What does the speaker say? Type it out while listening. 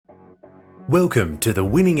Welcome to the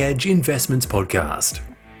Winning Edge Investments Podcast.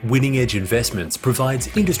 Winning Edge Investments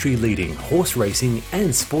provides industry-leading horse racing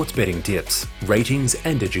and sports betting tips, ratings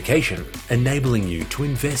and education, enabling you to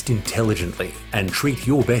invest intelligently and treat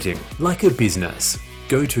your betting like a business.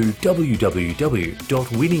 Go to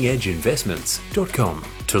www.winningedgeinvestments.com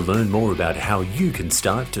to learn more about how you can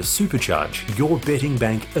start to supercharge your betting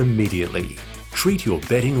bank immediately. Treat your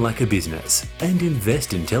betting like a business and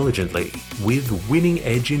invest intelligently with Winning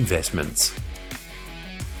Edge Investments.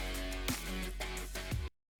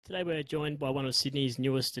 Today we're joined by one of Sydney's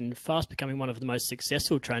newest and fast becoming one of the most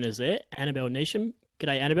successful trainers there, Annabelle Neesham.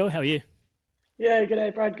 G'day, Annabelle. How are you? Yeah,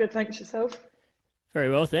 g'day, Brad. Good, thanks. Yourself? Very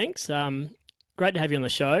well, thanks. Great to have you on the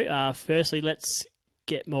show. Firstly, let's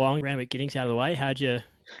get more Randwick Giddings out of the way. How'd you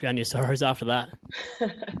drown your sorrows after that?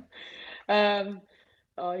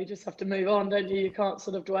 You just have to move on, don't you? You can't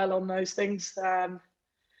sort of dwell on those things.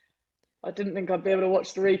 I didn't think I'd be able to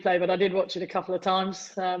watch the replay, but I did watch it a couple of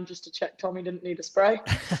times just to check Tommy didn't need a spray.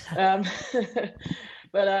 But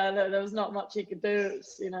there was not much he could do.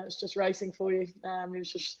 It's just racing for you.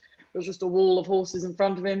 It was just a wall of horses in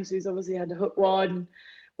front of him, so he's obviously had to hook wide and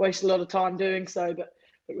waste a lot of time doing so. But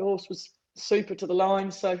the horse was super to the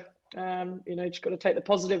line, so just got to take the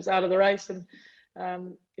positives out of the race. And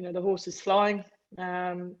the horse is flying.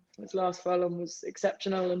 His last furlong was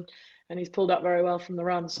exceptional, and he's pulled up very well from the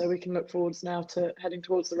run, so we can look forwards now to heading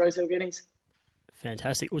towards the Rosehill Guineas.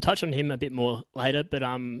 Fantastic. We'll touch on him a bit more later, but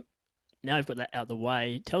now we've got that out of the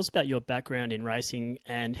way. Tell us about your background in racing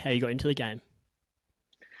and how you got into the game.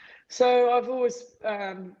 So I've always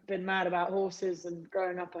been mad about horses, and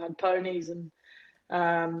growing up I had ponies, and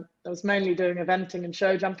I was mainly doing eventing and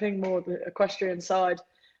show jumping, more the equestrian side,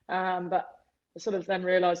 but I sort of then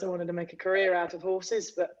realised I wanted to make a career out of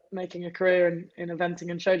horses, but making a career in eventing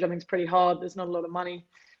and show jumping is pretty hard. There's not a lot of money.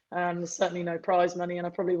 There's certainly no prize money, and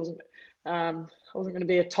I probably wasn't going to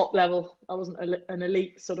be a top level. I wasn't an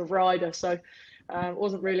elite sort of rider, so it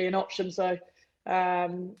wasn't really an option. So a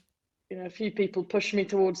few people pushed me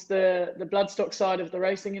towards the bloodstock side of the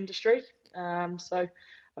racing industry. So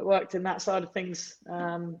I worked in that side of things.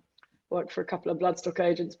 Worked for a couple of bloodstock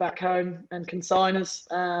agents back home and consigners.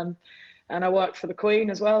 And I worked for the Queen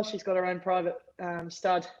as well. She's got her own private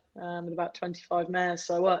stud with about 25 mares.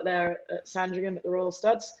 So I worked there at Sandringham at the Royal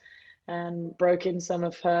Studs and broke in some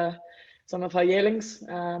of her yearlings.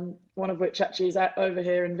 One of which actually is out over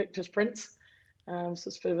here in Victor's Prince. So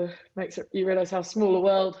it's a bit of you realise how small a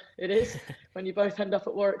world it is when you both end up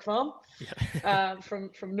at Warwick Farm. Yeah. From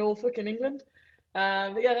Norfolk in England.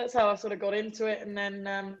 But yeah, that's how I sort of got into it. And then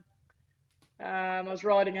I was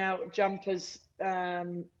riding out jumpers.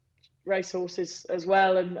 Racehorses as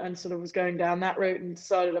well, and sort of was going down that route, and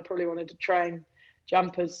decided I probably wanted to train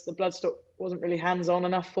jumpers. The bloodstock wasn't really hands-on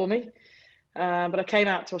enough for me, but I came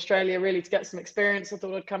out to Australia really to get some experience. I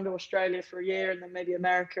thought I'd come to Australia for a year and then maybe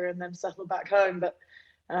America and then settle back home, but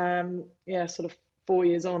sort of 4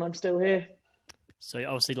 years on, I'm still here. So you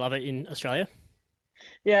obviously love it in Australia?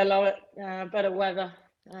 Yeah, love it. Better weather,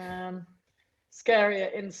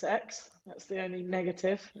 scarier insects. That's the only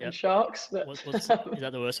negative. Yep. And sharks. But is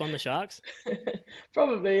that the worst one, the sharks?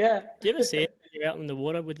 Probably, yeah. Do you ever see it out in the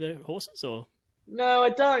water with the horses, or? No,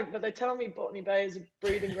 I don't. But they tell me Botany Bay is a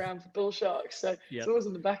breeding ground for bull sharks. So It's always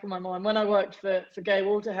in the back of my mind. When I worked for Gay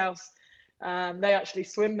Waterhouse, they actually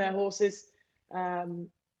swim their horses. So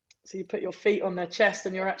you put your feet on their chest,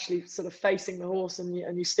 and you're actually sort of facing the horse, and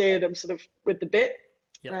you steer them sort of with the bit.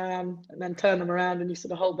 Yep. And then turn them around, and you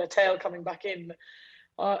sort of hold their tail coming back in.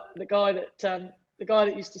 The guy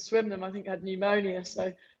that used to swim them, I think, had pneumonia,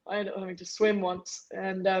 so I ended up having to swim once,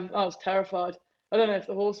 and I was terrified. I don't know if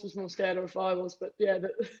the horse was more scared or if I was, but yeah,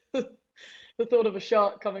 the thought of a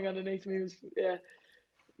shark coming underneath me was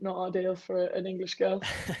not ideal for an English girl.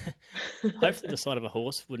 Hopefully the sight of a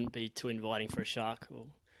horse wouldn't be too inviting for a shark. Or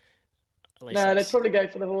at least no, they'd probably go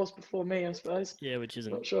for the horse before me, I suppose. Yeah, which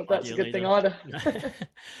isn't. Not sure if that's a good thing either.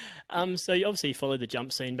 So you obviously follow the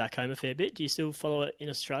jump scene back home a fair bit. Do you still follow it in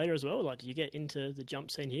Australia as well? Like, do you get into the jump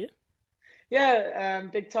scene here? Yeah,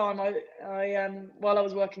 big time. I while I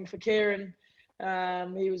was working for Kieran,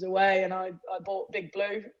 he was away, and I bought Big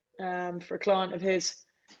Blue for a client of his,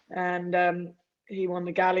 and he won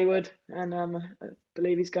the Gallywood, and I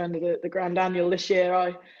believe he's going to the Grand Annual this year.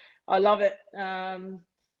 I love it.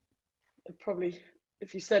 Probably,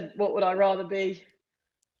 if you said what would I rather be,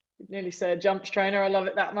 I'd nearly say a jumps trainer. I love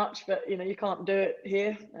it that much, but you can't do it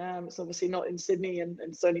here. It's obviously not in Sydney, and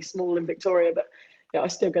it's only small in Victoria, but yeah, I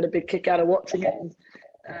still get a big kick out of watching it,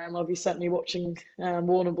 and I'll be certainly watching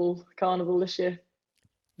Warrnambool Carnival this year.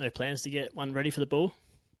 No plans to get one ready for the bull?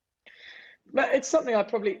 But it's something I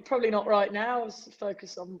probably not right now. Is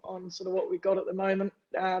focus on sort of what we've got at the moment.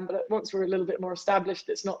 But once we're a little bit more established,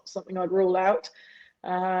 it's not something I'd rule out.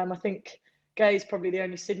 I think Gay's probably the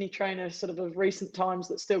only Sydney trainer sort of recent times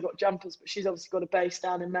that's still got jumpers, but she's obviously got a base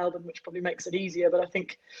down in Melbourne, which probably makes it easier. But I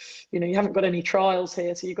think, you haven't got any trials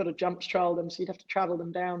here, so you've got to jumps trial them. So you'd have to travel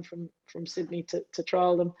them down from Sydney to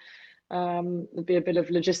trial them. There'd be a bit of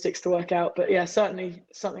logistics to work out, but yeah, certainly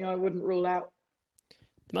something I wouldn't rule out.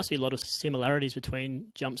 There must be a lot of similarities between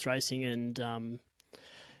jumps racing and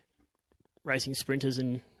racing sprinters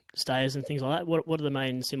and stayers and things like that. What are the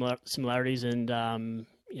main similarities and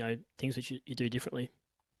things which you do differently?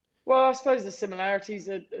 Well, I suppose the similarities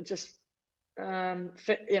are just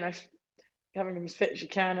fit, having them as fit as you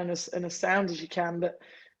can and as sound as you can. But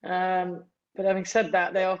having said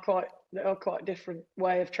that, they are quite different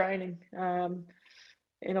way of training.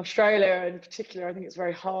 In Australia, in particular, I think it's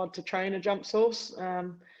very hard to train a jumps horse.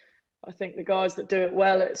 I think the guys that do it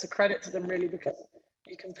well, it's a credit to them really, because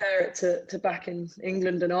you compare it to back in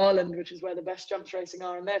England and Ireland, which is where the best jumps racing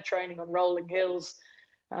are, and they're training on rolling hills,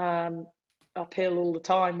 uphill all the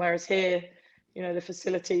time. Whereas here, the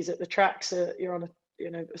facilities at the tracks you're on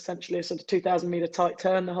essentially a sort of 2,000 meter tight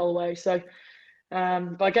turn the whole way. So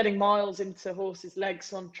by getting miles into horses'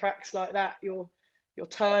 legs on tracks like that, you're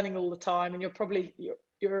turning all the time, and you're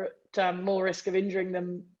at more risk of injuring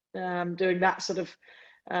them doing that sort of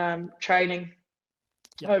training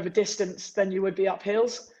over distance than you would be up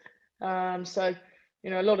hills. So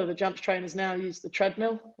a lot of the jumps trainers now use the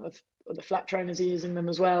treadmill, or the flat trainers are using them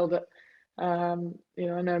as well. But I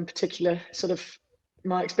know in particular, sort of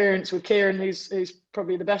my experience with Kieran, who's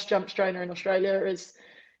probably the best jumps trainer in Australia, is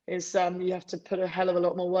you have to put a hell of a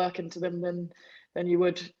lot more work into them than you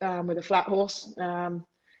would with a flat horse.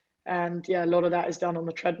 And yeah, a lot of that is done on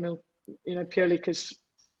the treadmill, purely because,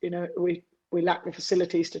 we lack the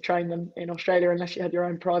facilities to train them in Australia, unless you had your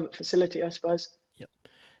own private facility, I suppose. Yep.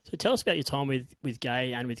 So tell us about your time with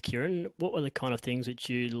Gay and with Kieran. What were the kind of things which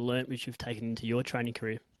you learnt, which you've taken into your training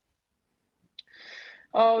career?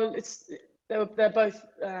 Oh, they're both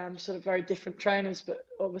sort of very different trainers, but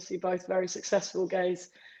obviously both very successful. Gay's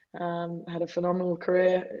had a phenomenal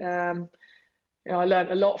career. I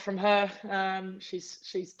learned a lot from her.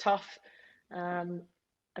 She's tough, and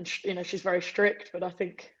she's very strict, but I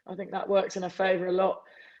think that works in her favour a lot.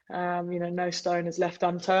 No stone is left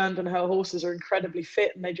unturned, and her horses are incredibly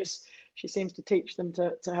fit, and she seems to teach them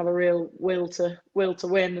to have a real will to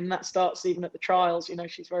win, and that starts even at the trials.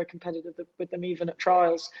 She's very competitive with them even at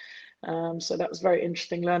trials. So that was very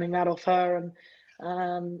interesting learning that off her.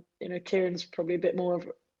 And Kieran's probably a bit more of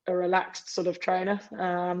a relaxed sort of trainer,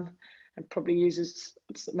 and probably he uses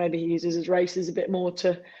his races a bit more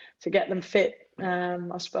to get them fit,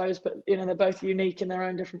 I suppose. But they're both unique in their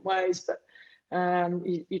own different ways. But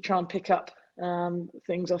you try and pick up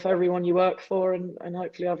things off everyone you work for, and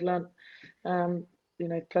hopefully I've learnt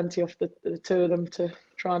plenty off the two of them to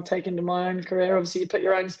try and take into my own career. Obviously, you put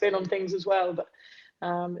your own spin on things as well, but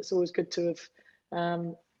it's always good to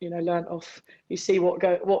have learnt off. You see what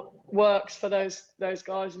works for those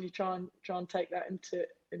guys, and you try and take that into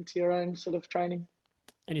your own sort of training.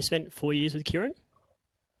 And you spent 4 years with Kieran?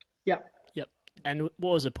 Yep. And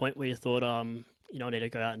what was the point where you thought, I need to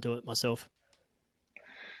go out and do it myself?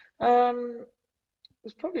 It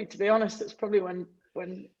was probably, to be honest, it's probably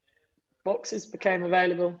when boxes became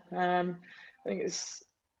available. I think it's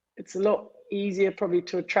a lot easier probably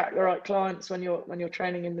to attract the right clients when you're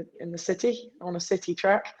training in the city on a city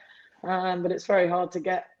track, but it's very hard to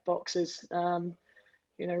get boxes.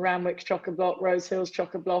 Randwick's chock-a-block, Rose Hill's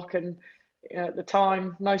chock-a-block, and at the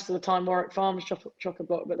time, most of the time, Warwick Farms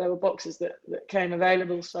chock-a-block, but there were boxes that came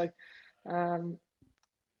available. So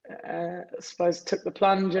I suppose took the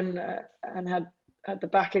plunge and had the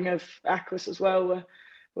backing of Aquis as well.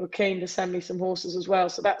 Were keen to send me some horses as well.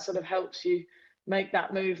 So that sort of helps you make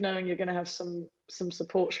that move, knowing you're going to have some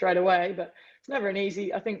support straight away. But it's never an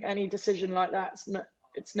easy. I think any decision like that,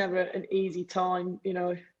 it's never an easy time.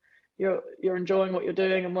 You're enjoying what you're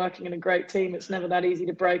doing and working in a great team. It's never that easy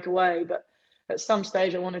to break away. But at some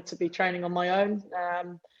stage, I wanted to be training on my own. I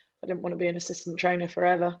didn't want to be an assistant trainer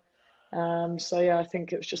forever. So yeah, I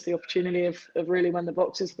think it was just the opportunity of really when the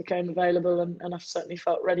boxes became available, and I certainly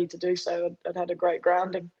felt ready to do so. I'd had a great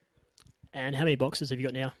grounding. And how many boxes have you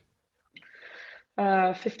got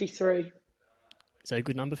now? 53. Is that a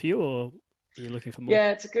good number for you, or are you looking for more?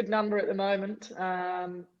 Yeah, it's a good number at the moment.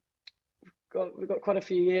 We've got quite a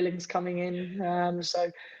few yearlings coming in,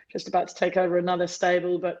 so just about to take over another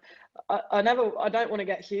stable. But I don't want to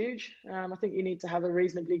get huge. I think you need to have a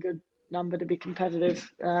reasonably good number to be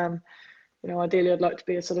competitive. Ideally, I'd like to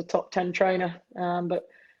be a sort of top 10 trainer, but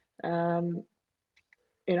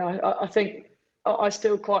You know, I think I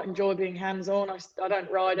still quite enjoy being hands-on. I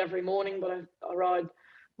don't ride every morning, but I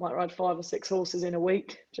might ride 5 or 6 horses in a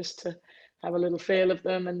week just to have a little feel of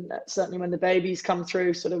them. And certainly when the babies come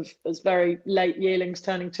through, sort of as very late yearlings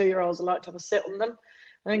turning 2-year-olds, I like to have a sit on them.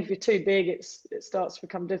 I think if you're too big, it starts to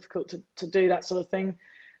become difficult to do that sort of thing.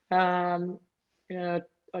 You know,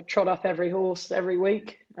 I trot up every horse every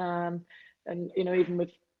week, and you know, even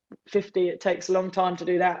with 50, it takes a long time to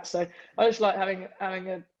do that. So I just like having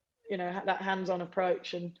a, you know, that hands-on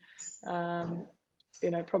approach, and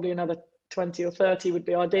you know, probably another 20 or 30 would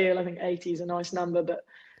be ideal. I think 80 is a nice number, but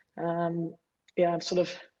yeah, I'm sort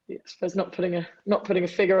of, I suppose, not putting a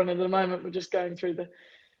figure on it at the moment. We're just going through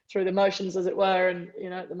the motions, as it were. And you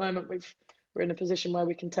know, at the moment we're in a position where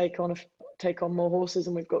we can take on more horses,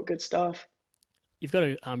 and we've got good staff. You've got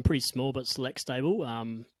a pretty small but select stable.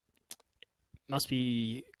 Must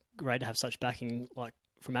be great to have such backing like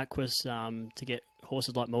from Aquis to get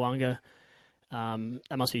horses like Mo'unga.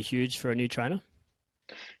 That must be huge for a new trainer.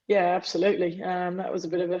 Yeah, absolutely. That was a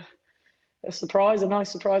bit of a surprise, a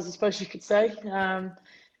nice surprise, I suppose you could say.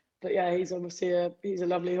 But yeah, he's obviously he's a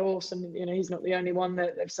lovely horse, and you know, he's not the only one.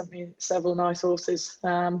 They've sent me several nice horses,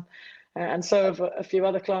 and so have a few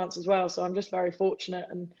other clients as well. So I'm just very fortunate,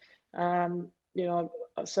 and you know,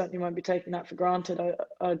 I certainly won't be taking that for granted.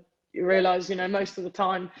 You realise, you know, most of the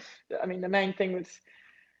time, I mean, the main thing with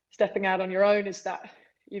stepping out on your own is that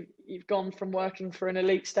you've gone from working for an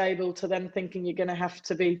elite stable to then thinking you're going to have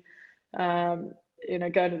to be, you know,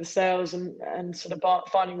 going to the sales and sort of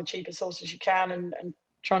finding the cheapest horses you can and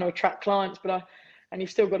trying to attract clients. And you've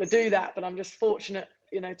still got to do that. But I'm just fortunate,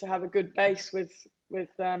 you know, to have a good base with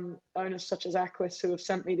owners such as Aquis, who have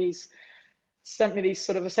sent me these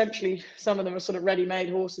sort of, essentially, some of them are sort of ready-made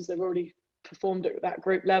horses. They've already performed at that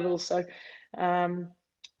group level. So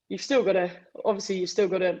you've still got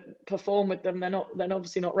to perform with them. They're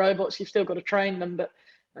obviously not robots. You've still got to train them, but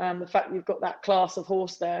the fact you've got that class of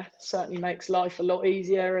horse there certainly makes life a lot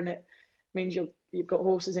easier, and it means you've got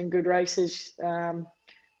horses in good races.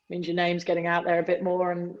 Means your name's getting out there a bit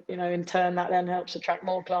more, and you know, in turn that then helps attract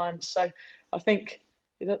more clients. So I think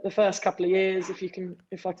that the first couple of years,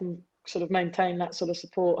 if I can sort of maintain that sort of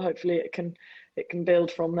support, hopefully it can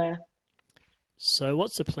build from there. So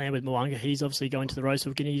what's the plan with Mo'unga? He's obviously going to the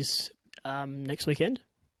Rosehill Guineas next weekend.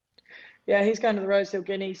 Yeah, he's going to the Rosehill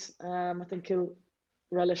Guineas. I think he'll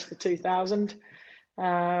relish the 2000.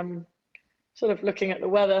 Sort of looking at the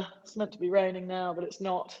weather, it's meant to be raining now, but it's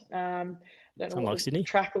not. Don't know what the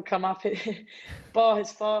track will come up. Bar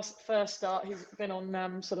his first start, he's been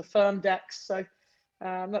on sort of firm decks, so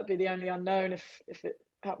that'd be the only unknown if it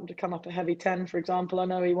happened to come up a heavy 10, for example. I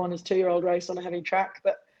know he won his 2-year-old race on a heavy track,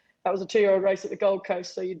 but that was a 2-year-old race at the Gold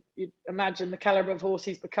Coast, so you'd imagine the calibre of horse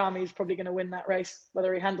he's become, he's probably going to win that race,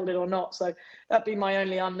 whether he handled it or not. So that'd be my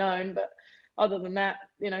only unknown. But other than that,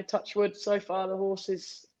 you know, touch wood, so far the horse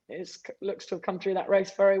looks to have come through that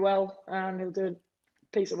race very well. He'll do a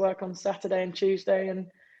piece of work on Saturday and Tuesday, and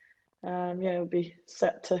yeah, he'll be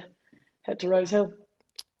set to head to Rosehill.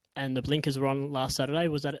 And the blinkers were on last Saturday.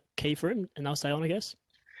 Was that key for him? And they'll stay on, I guess?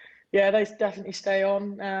 Yeah, they definitely stay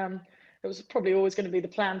on. It was probably always going to be the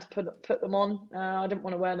plan to put them on. I didn't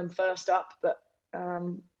want to wear them first up, but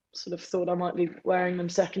sort of thought I might be wearing them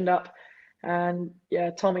second up. And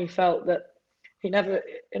yeah, Tommy felt that he never,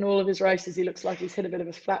 in all of his races, he looks like he's hit a bit of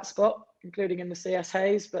a flat spot, including in the CS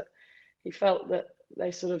Hayes, but he felt that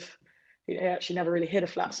he actually never really hit a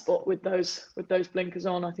flat spot with those blinkers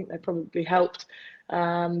on. I think they probably helped.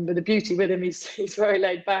 But the beauty with him, he's very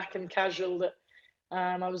laid back and casual, that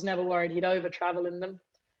I was never worried he'd over travel in them.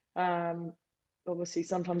 Obviously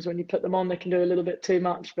sometimes when you put them on, they can do a little bit too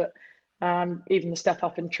much, but even the step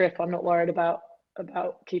up and trip, I'm not worried about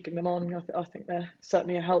keeping them on. I think they're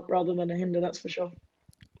certainly a help rather than a hinder, that's for sure.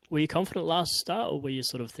 Were you confident last start, or were you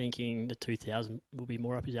sort of thinking the 2000 will be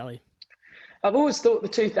more up his alley? I've always thought the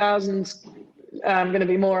 2000's going to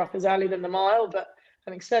be more up his alley than the mile, but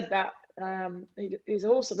having said that, he's a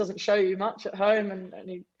horse that doesn't show you much at home, and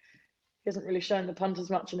he hasn't really shown the punters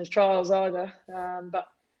much in his trials either. But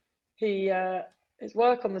his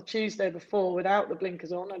work on the Tuesday before without the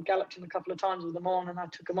blinkers on, I galloped him a couple of times with them on, and I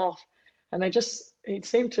took him off, and he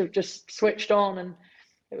seemed to have just switched on, and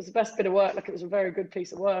it was the best bit of work. Like, it was a very good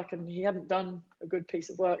piece of work, and he hadn't done a good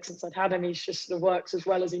piece of work since I'd had him. He's just sort of works as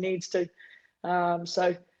well as he needs to.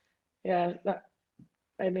 So yeah, that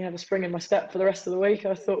made me have a spring in my step for the rest of the week.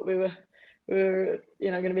 I thought we were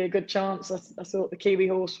going to be a good chance. I thought the Kiwi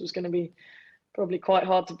horse was going to be probably quite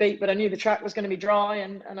hard to beat, but I knew the track was going to be dry,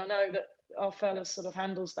 and I know that our fella sort of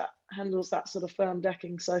handles that sort of firm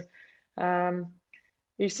decking. So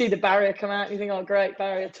you see the barrier come out and you think, oh, great,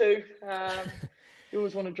 barrier 2. You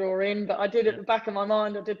always want to draw in. But I did, at the back of my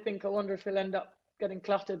mind, I did think, I wonder if he'll end up getting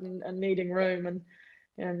cluttered and needing room.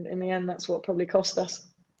 And in the end, that's what probably cost us.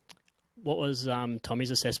 What was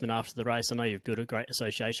Tommy's assessment after the race? I know you've built a great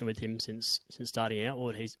association with him since starting out.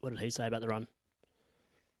 What did he say about the run?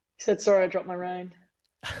 He said, sorry, I dropped my rein.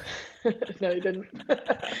 No, he didn't.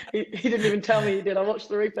 he didn't even tell me he did. I watched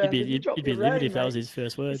the replay. You'd be livid if that was his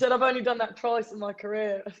first word. He said, I've only done that twice in my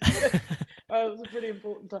career. It was a pretty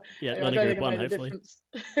important time. Yeah, not a Group 1, hopefully.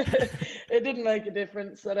 It didn't make a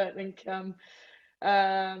difference, I don't think.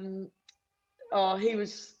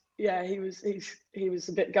 He was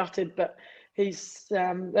a bit gutted, but he's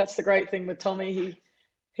that's the great thing with Tommy.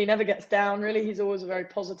 He never gets down, really. He's always a very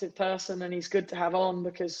positive person, and he's good to have on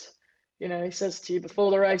because, you know, he says to you before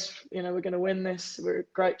the race, you know, we're going to win this. We're a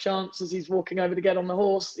great chance. As he's walking over to get on the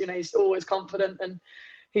horse, you know, he's always confident, and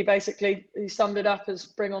he summed it up as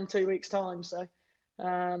bring on 2 weeks' time. So,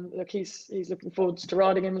 look, he's looking forward to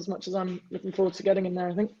riding him as much as I'm looking forward to getting him there,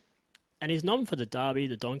 I think. And he's known for the Derby,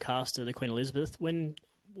 the Doncaster, the Queen Elizabeth.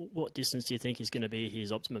 What distance do you think is going to be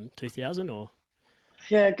his optimum? 2,000 or?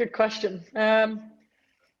 Yeah, good question.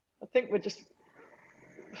 I think the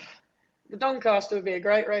Doncaster would be a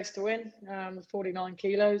great race to win, 49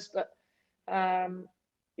 kilos, but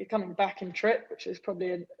you're coming back in trip, which is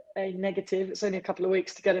probably a negative. It's only a couple of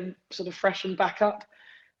weeks to get him sort of freshened back up.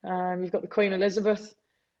 You've got the Queen Elizabeth,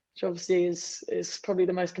 which obviously is probably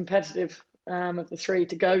the most competitive of the 3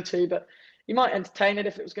 to go to, but you might entertain it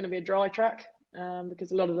if it was going to be a dry track,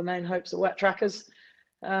 because a lot of the main hopes are wet trackers.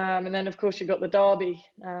 And then, of course, you've got the Derby.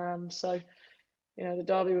 So, you know, the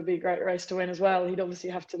Derby would be a great race to win as well. He'd obviously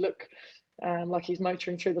have to look like he's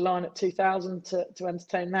motoring through the line at 2,000 to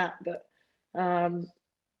entertain that. But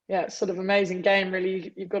yeah, it's sort of amazing game,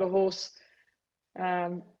 really. You've got a horse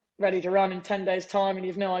ready to run in 10 days' time, and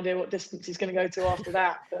you've no idea what distance he's going to go to after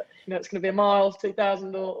that. But, you know, it's going to be a mile,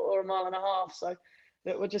 2,000 or a mile and a half. So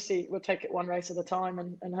we'll just see. We'll take it one race at a time,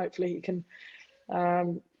 and hopefully he can,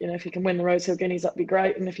 you know, if he can win the Rosehill Guineas, that'd be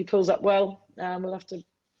great. And if he pulls up well, we'll have to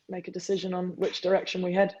make a decision on which direction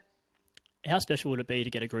we head. How special would it be to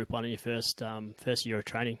get a Group 1 in your first year of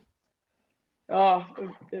training? Oh,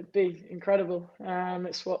 it'd be incredible.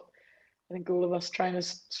 It's what I think all of us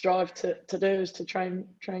trainers strive to do, is to train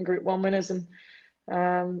Group 1 winners. And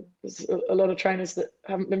there's a lot of trainers that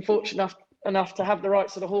haven't been fortunate enough to have the right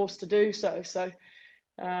sort of horse to do so. So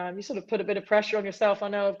you sort of put a bit of pressure on yourself. I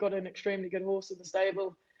know I've got an extremely good horse in the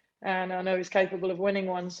stable, and I know he's capable of winning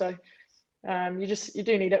one. So you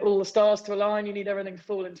do need all the stars to align. You need everything to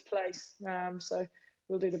fall into place. So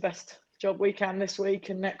we'll do the best job we can this week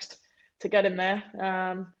and next to get him there.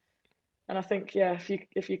 And I think, yeah,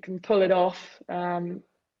 if you can pull it off,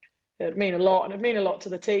 it'd mean a lot, and it'd mean a lot to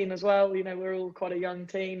the team as well. You know, we're all quite a young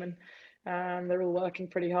team, and they're all working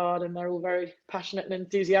pretty hard, and they're all very passionate and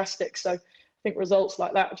enthusiastic. So I think results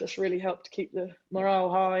like that just really help to keep the morale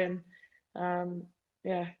high, and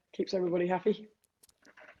yeah, keeps everybody happy.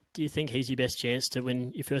 Do you think he's your best chance to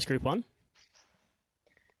win your first Group 1?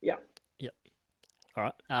 Yeah. Yep. All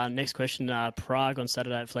right. Next question. Prague on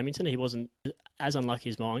Saturday at Flemington. He wasn't as unlucky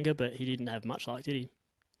as Moanga, but he didn't have much luck, did he?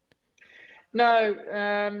 No.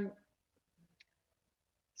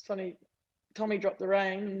 It's funny. Tommy dropped the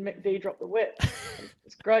rein and Mick D dropped the whip.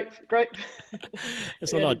 It's great.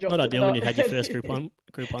 It's not ideal when you've had your first Group 1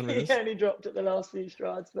 winners. He only dropped at the last few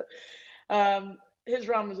strides, but his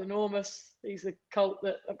run was enormous. He's a colt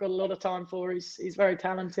that I've got a lot of time for. He's very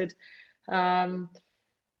talented. I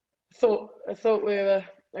thought we were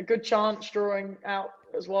a good chance drawing out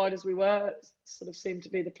as wide as we were. It sort of seemed to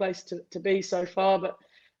be the place to be so far, but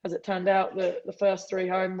as it turned out, the first 3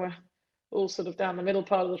 home were all sort of down the middle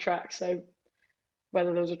part of the track. So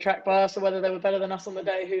whether there was a track bias or whether they were better than us on the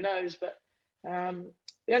day, who knows? But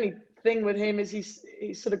the only thing with him is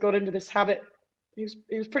he's sort of got into this habit.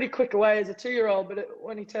 He was pretty quick away as a 2-year-old, but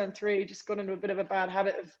when he turned 3, he just got into a bit of a bad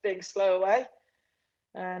habit of being slow away.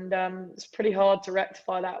 And it's pretty hard to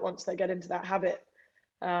rectify that once they get into that habit.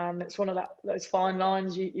 It's one of those fine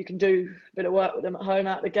lines. You can do a bit of work with them at home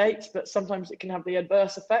out the gates, but sometimes it can have the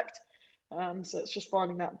adverse effect. So it's just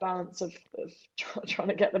finding that balance of trying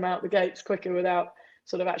to get them out the gates quicker without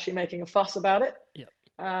sort of actually making a fuss about it. Yeah.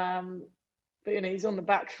 But, you know, he's on the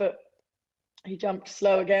back foot. He jumped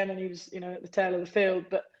slow again, and he was, you know, at the tail of the field.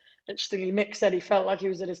 But interestingly, Mick said he felt like he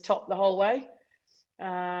was at his top the whole way.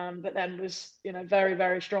 But then was, you know, very,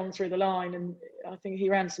 very strong through the line. And I think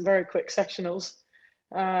he ran some very quick sectionals.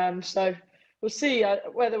 So we'll see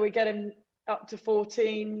whether we get him up to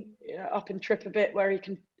 14, you know, up in trip a bit, where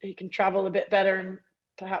he can travel a bit better, and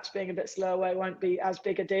perhaps being a bit slow away won't be as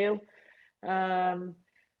big a deal.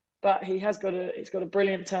 but he's got a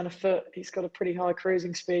brilliant turn of foot. He's got a pretty high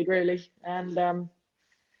cruising speed, really, and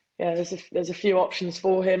yeah, there's a few options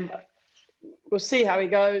for him. We'll see how he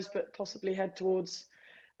goes, but possibly head towards,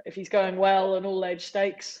 if he's going well, an all-age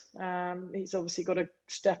stakes. He's obviously got to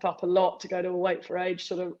step up a lot to go to a weight for age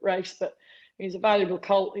sort of race, but he's a valuable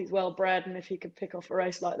colt. He's well bred, and if he could pick off a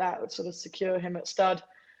race like that, it would sort of secure him at stud.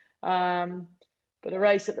 But a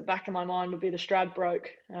race at the back of my mind would be the Stradbroke,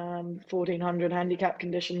 1400 handicap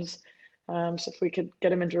conditions. So if we could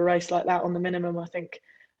get him into a race like that on the minimum, I think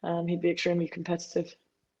he'd be extremely competitive.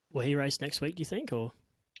 Will he race next week, do you think, or?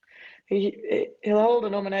 He'll hold a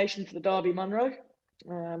nomination for the Derby Munro.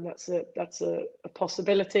 That's a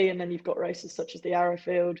possibility, and then you've got races such as the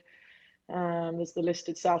Arrowfield. There's the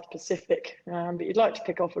listed South Pacific, but you'd like to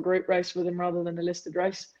pick off a group race with him rather than a listed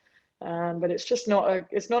race. But it's just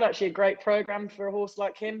not actually a great program for a horse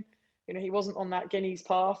like him. You know, he wasn't on that Guineas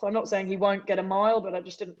path. I'm not saying he won't get a mile, but I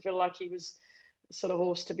just didn't feel like he was the sort of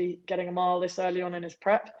horse to be getting a mile this early on in his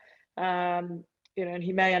prep. You know, and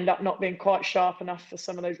he may end up not being quite sharp enough for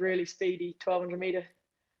some of those really speedy 1200 meter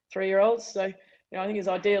 3-year-olds. So, you know, I think his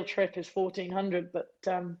ideal trip is 1400, but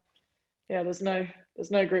yeah, there's no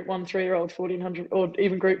Group 1 3-year-old 1400, or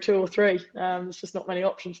even Group 2 or 3. There's just not many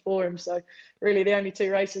options for him. So, really, the only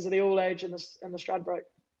two races are the All Age and the Stradbroke.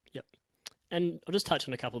 Yep. And I'll just touch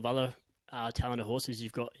on a couple of other talented horses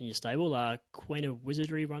you've got in your stable. Queen of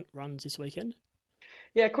Wizardry runs this weekend.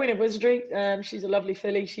 Yeah, Queen of Wizardry. She's a lovely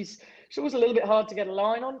filly. She's always a little bit hard to get a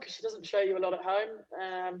line on because she doesn't show you a lot at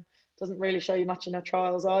home. Doesn't really show you much in her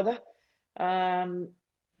trials either.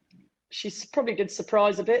 She probably did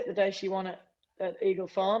surprise a bit the day she won at Eagle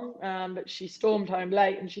Farm, but she stormed home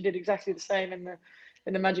late, and she did exactly the same in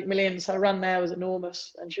the Magic Millions. Her run there was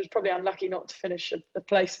enormous, and she was probably unlucky not to finish a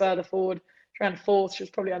place further forward. She ran fourth. She was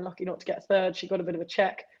probably unlucky not to get third. She got a bit of a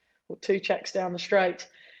check, or 2 checks down the straight.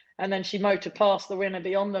 And then she motored past the winner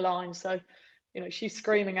beyond the line. So, you know, she's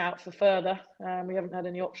screaming out for further. We haven't had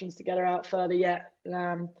any options to get her out further yet.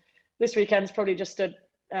 This weekend's probably just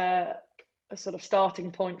a sort of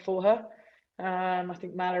starting point for her. I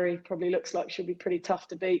think Mallory probably looks like she'll be pretty tough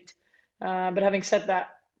to beat. But having said that,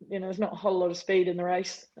 you know, there's not a whole lot of speed in the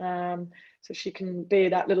race. So she can be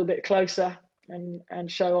that little bit closer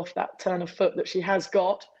and show off that turn of foot that she has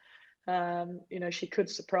got. You know, she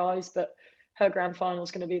could surprise, but her grand final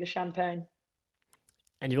is going to be the Champagne.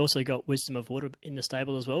 And you've also got Wisdom of Water in the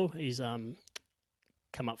stable as well. He's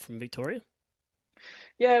come up from Victoria.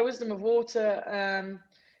 Yeah, Wisdom of Water.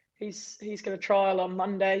 He's going to trial on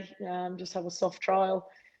Monday. Just have a soft trial.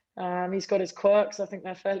 He's got his quirks. I think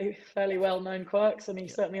they're fairly well-known quirks, and he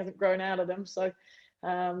certainly hasn't grown out of them. So,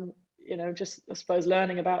 you know, just I suppose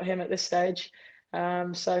learning about him at this stage.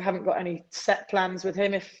 So haven't got any set plans with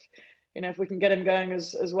him. If we can get him going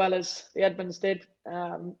as well as the Edmonds did,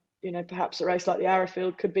 you know, perhaps a race like the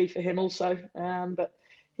Arrowfield could be for him also. But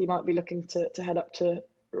he might be looking to head up to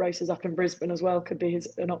races up in Brisbane as well. Could be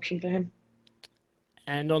an option for him.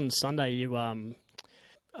 And on Sunday, you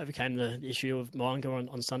overcame the issue of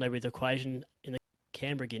Moanga on Sunday with Equation in the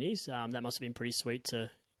Canberra Guineas. That must have been pretty sweet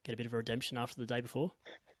to get a bit of a redemption after the day before.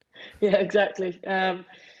 Yeah, exactly.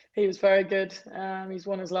 He was very good. He's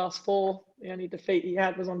won his last 4. The only defeat he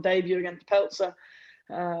had was on debut against Peltzer.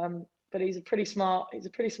 But he's a pretty smart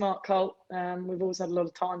colt. We've always had a lot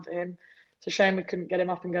of time for him. It's a shame we couldn't get him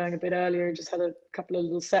up and going a bit earlier. He just had a couple of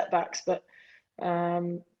little setbacks. But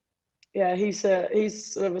yeah, he's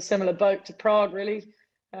sort of a similar boat to Prague, really.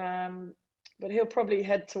 But he'll probably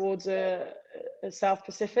head towards a South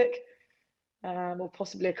Pacific. Or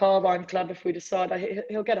possibly a Carbine Club if we decide.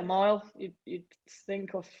 He'll get a mile. You'd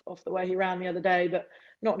think off the way he ran the other day, but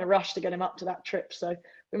not in a rush to get him up to that trip. So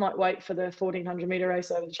we might wait for the 1400 meter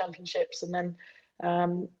race over the championships, and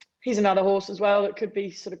then he's another horse as well that could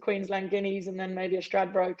be sort of Queensland Guineas, and then maybe a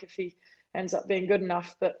Stradbroke if he ends up being good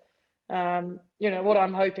enough. But you know, what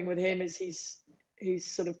I'm hoping with him is he's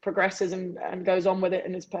sort of progresses and goes on with it,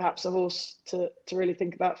 and is perhaps a horse to really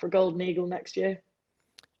think about for a Golden Eagle next year.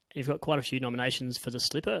 You've got quite a few nominations for the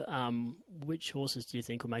Slipper. Which horses do you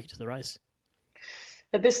think will make it to the race?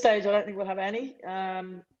 At this stage, I don't think we'll have any.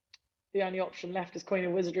 The only option left is Queen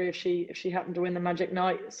of Wizardry if she happened to win the Magic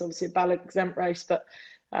Night. It's obviously a ballot exempt race, but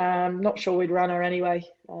not sure we'd run her anyway,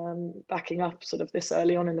 backing up sort of this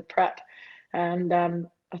early on in the prep. And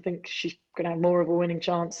I think she's going to have more of a winning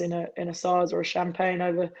chance in a Sires or a Champagne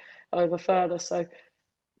over further. So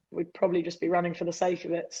we'd probably just be running for the sake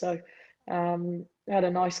of it. So had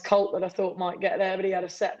a nice colt that I thought might get there, but he had a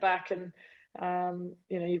setback, and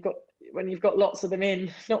you know, when you've got lots of them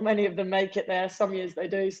in, not many of them make it there. Some years they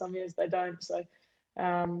do, some years they don't. So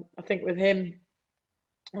I think with him,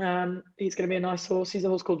 He's going to be a nice horse. He's a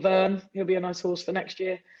horse called Vern. He'll be a nice horse for next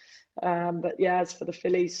year. But yeah, as for the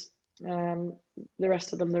fillies, the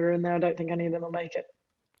rest of them that are in there, I don't think any of them will make it.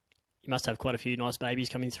 You must have quite a few nice babies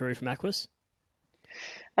coming through from Aquis.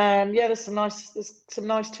 Yeah, there's some nice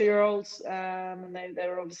 2-year-olds, and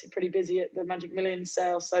they're obviously pretty busy at the Magic Millions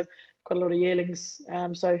sale, so quite a lot of yearlings.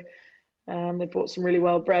 They bought some really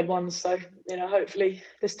well bred ones. So hopefully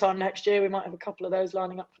this time next year we might have a couple of those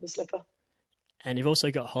lining up for the slipper. And you've also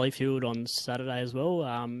got Holyfield on Saturday as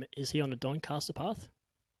well. Is he on a Doncaster path?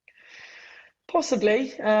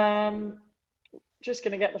 Possibly. Just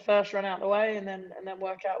going to get the first run out of the way and then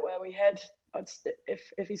work out where we head.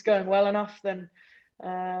 If he's going well enough, then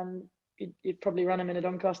you'd probably run him in a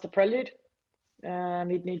Doncaster Prelude.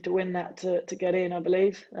 He'd need to win that to get in, I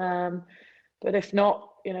believe. But if not,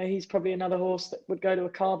 he's probably another horse that would go to a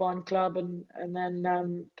Carbine Club and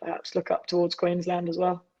then perhaps look up towards Queensland as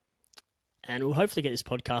well. And we'll hopefully get this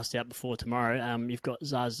podcast out before tomorrow. You've got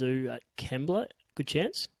Zazu at Kembla. Good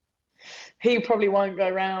chance? He probably won't go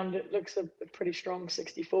round. It looks a pretty strong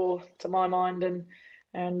 64 to my mind, and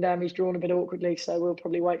he's drawn a bit awkwardly, so we'll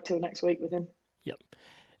probably wait till next week with him. Yep.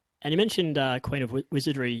 And you mentioned Queen of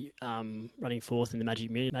Wizardry running fourth in the Magic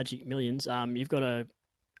Millions. You've got a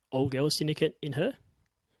all-girls syndicate in her?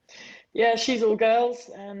 Yeah, she's all girls,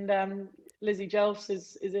 and Lizzie Jelfs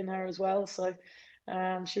is in her as well, so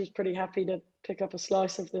she was pretty happy to pick up a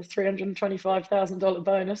slice of the $325,000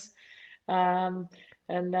 bonus. We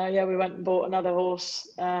went and bought another horse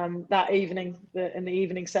that evening, in the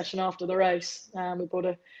evening session after the race. We bought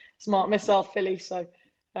a Smart Missile filly, so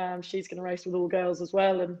she's going to race with all girls as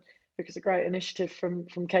well. And it was a great initiative from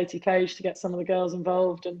Katie Page to get some of the girls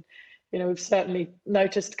involved. And we've certainly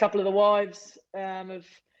noticed a couple of the wives of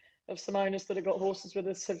some owners that have got horses with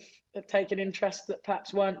us have taken interest that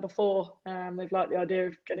perhaps weren't before. They've liked the idea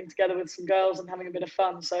of getting together with some girls and having a bit of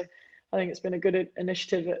fun. So I think it's been a good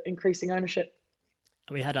initiative at increasing ownership.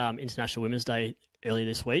 We had International Women's Day earlier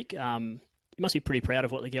this week. You must be pretty proud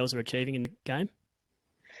of what the girls are achieving in the game.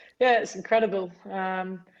 Yeah, it's incredible.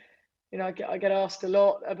 I get asked a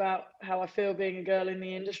lot about how I feel being a girl in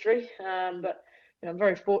the industry, but I'm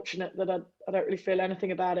very fortunate that I don't really feel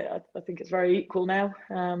anything about it. I think it's very equal now,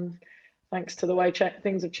 thanks to the way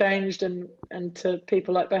things have changed and to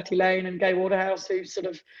people like Betty Lane and Gay Waterhouse who sort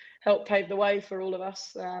of helped pave the way for all of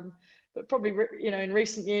us. But probably, in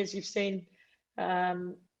recent years, you've seen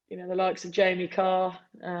the likes of Jamie Carr,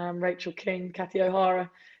 Rachel King, Kathy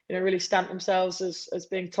O'Hara, really stamp themselves as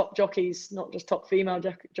being top jockeys, not just top female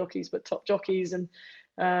jockeys, but top jockeys. And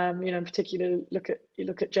in particular, you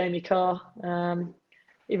look at Jamie Carr,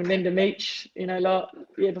 even Linda Meach,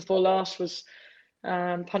 year before last was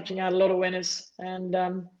punching out a lot of winners. And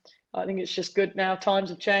I think it's just good now. Times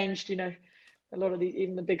have changed. A lot of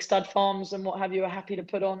even the big stud farms and what have you are happy to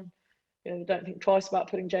put on. Don't think twice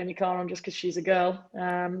about putting Jamie Carr on just because she's a girl.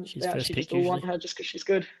 She's they actually just all want her just because she's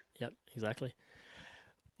good. Yep, exactly.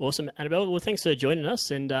 Awesome, Annabelle. Well, thanks for joining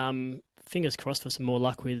us, and fingers crossed for some more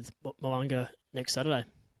luck with Mo'unga next Saturday.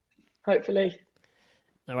 Hopefully.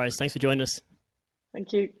 No worries. Thanks for joining us.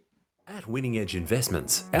 Thank you. At Winning Edge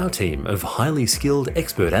Investments, our team of highly skilled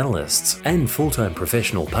expert analysts and full-time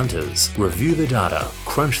professional punters review the data,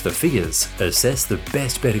 crunch the figures, assess the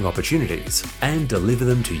best betting opportunities, and deliver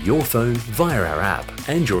them to your phone via our app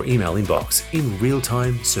and your email inbox in real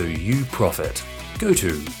time so you profit. Go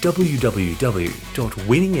to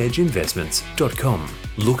www.winningedgeinvestments.com,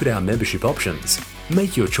 look at our membership options,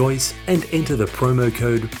 make your choice, and enter the promo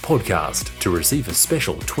code PODCAST to receive a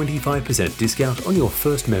special 25% discount on your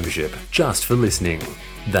first membership just for listening.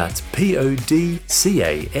 That's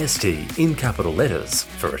PODCAST in capital letters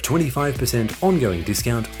for a 25% ongoing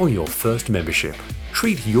discount on your first membership.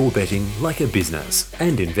 Treat your betting like a business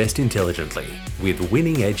and invest intelligently with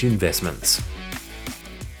Winning Edge Investments.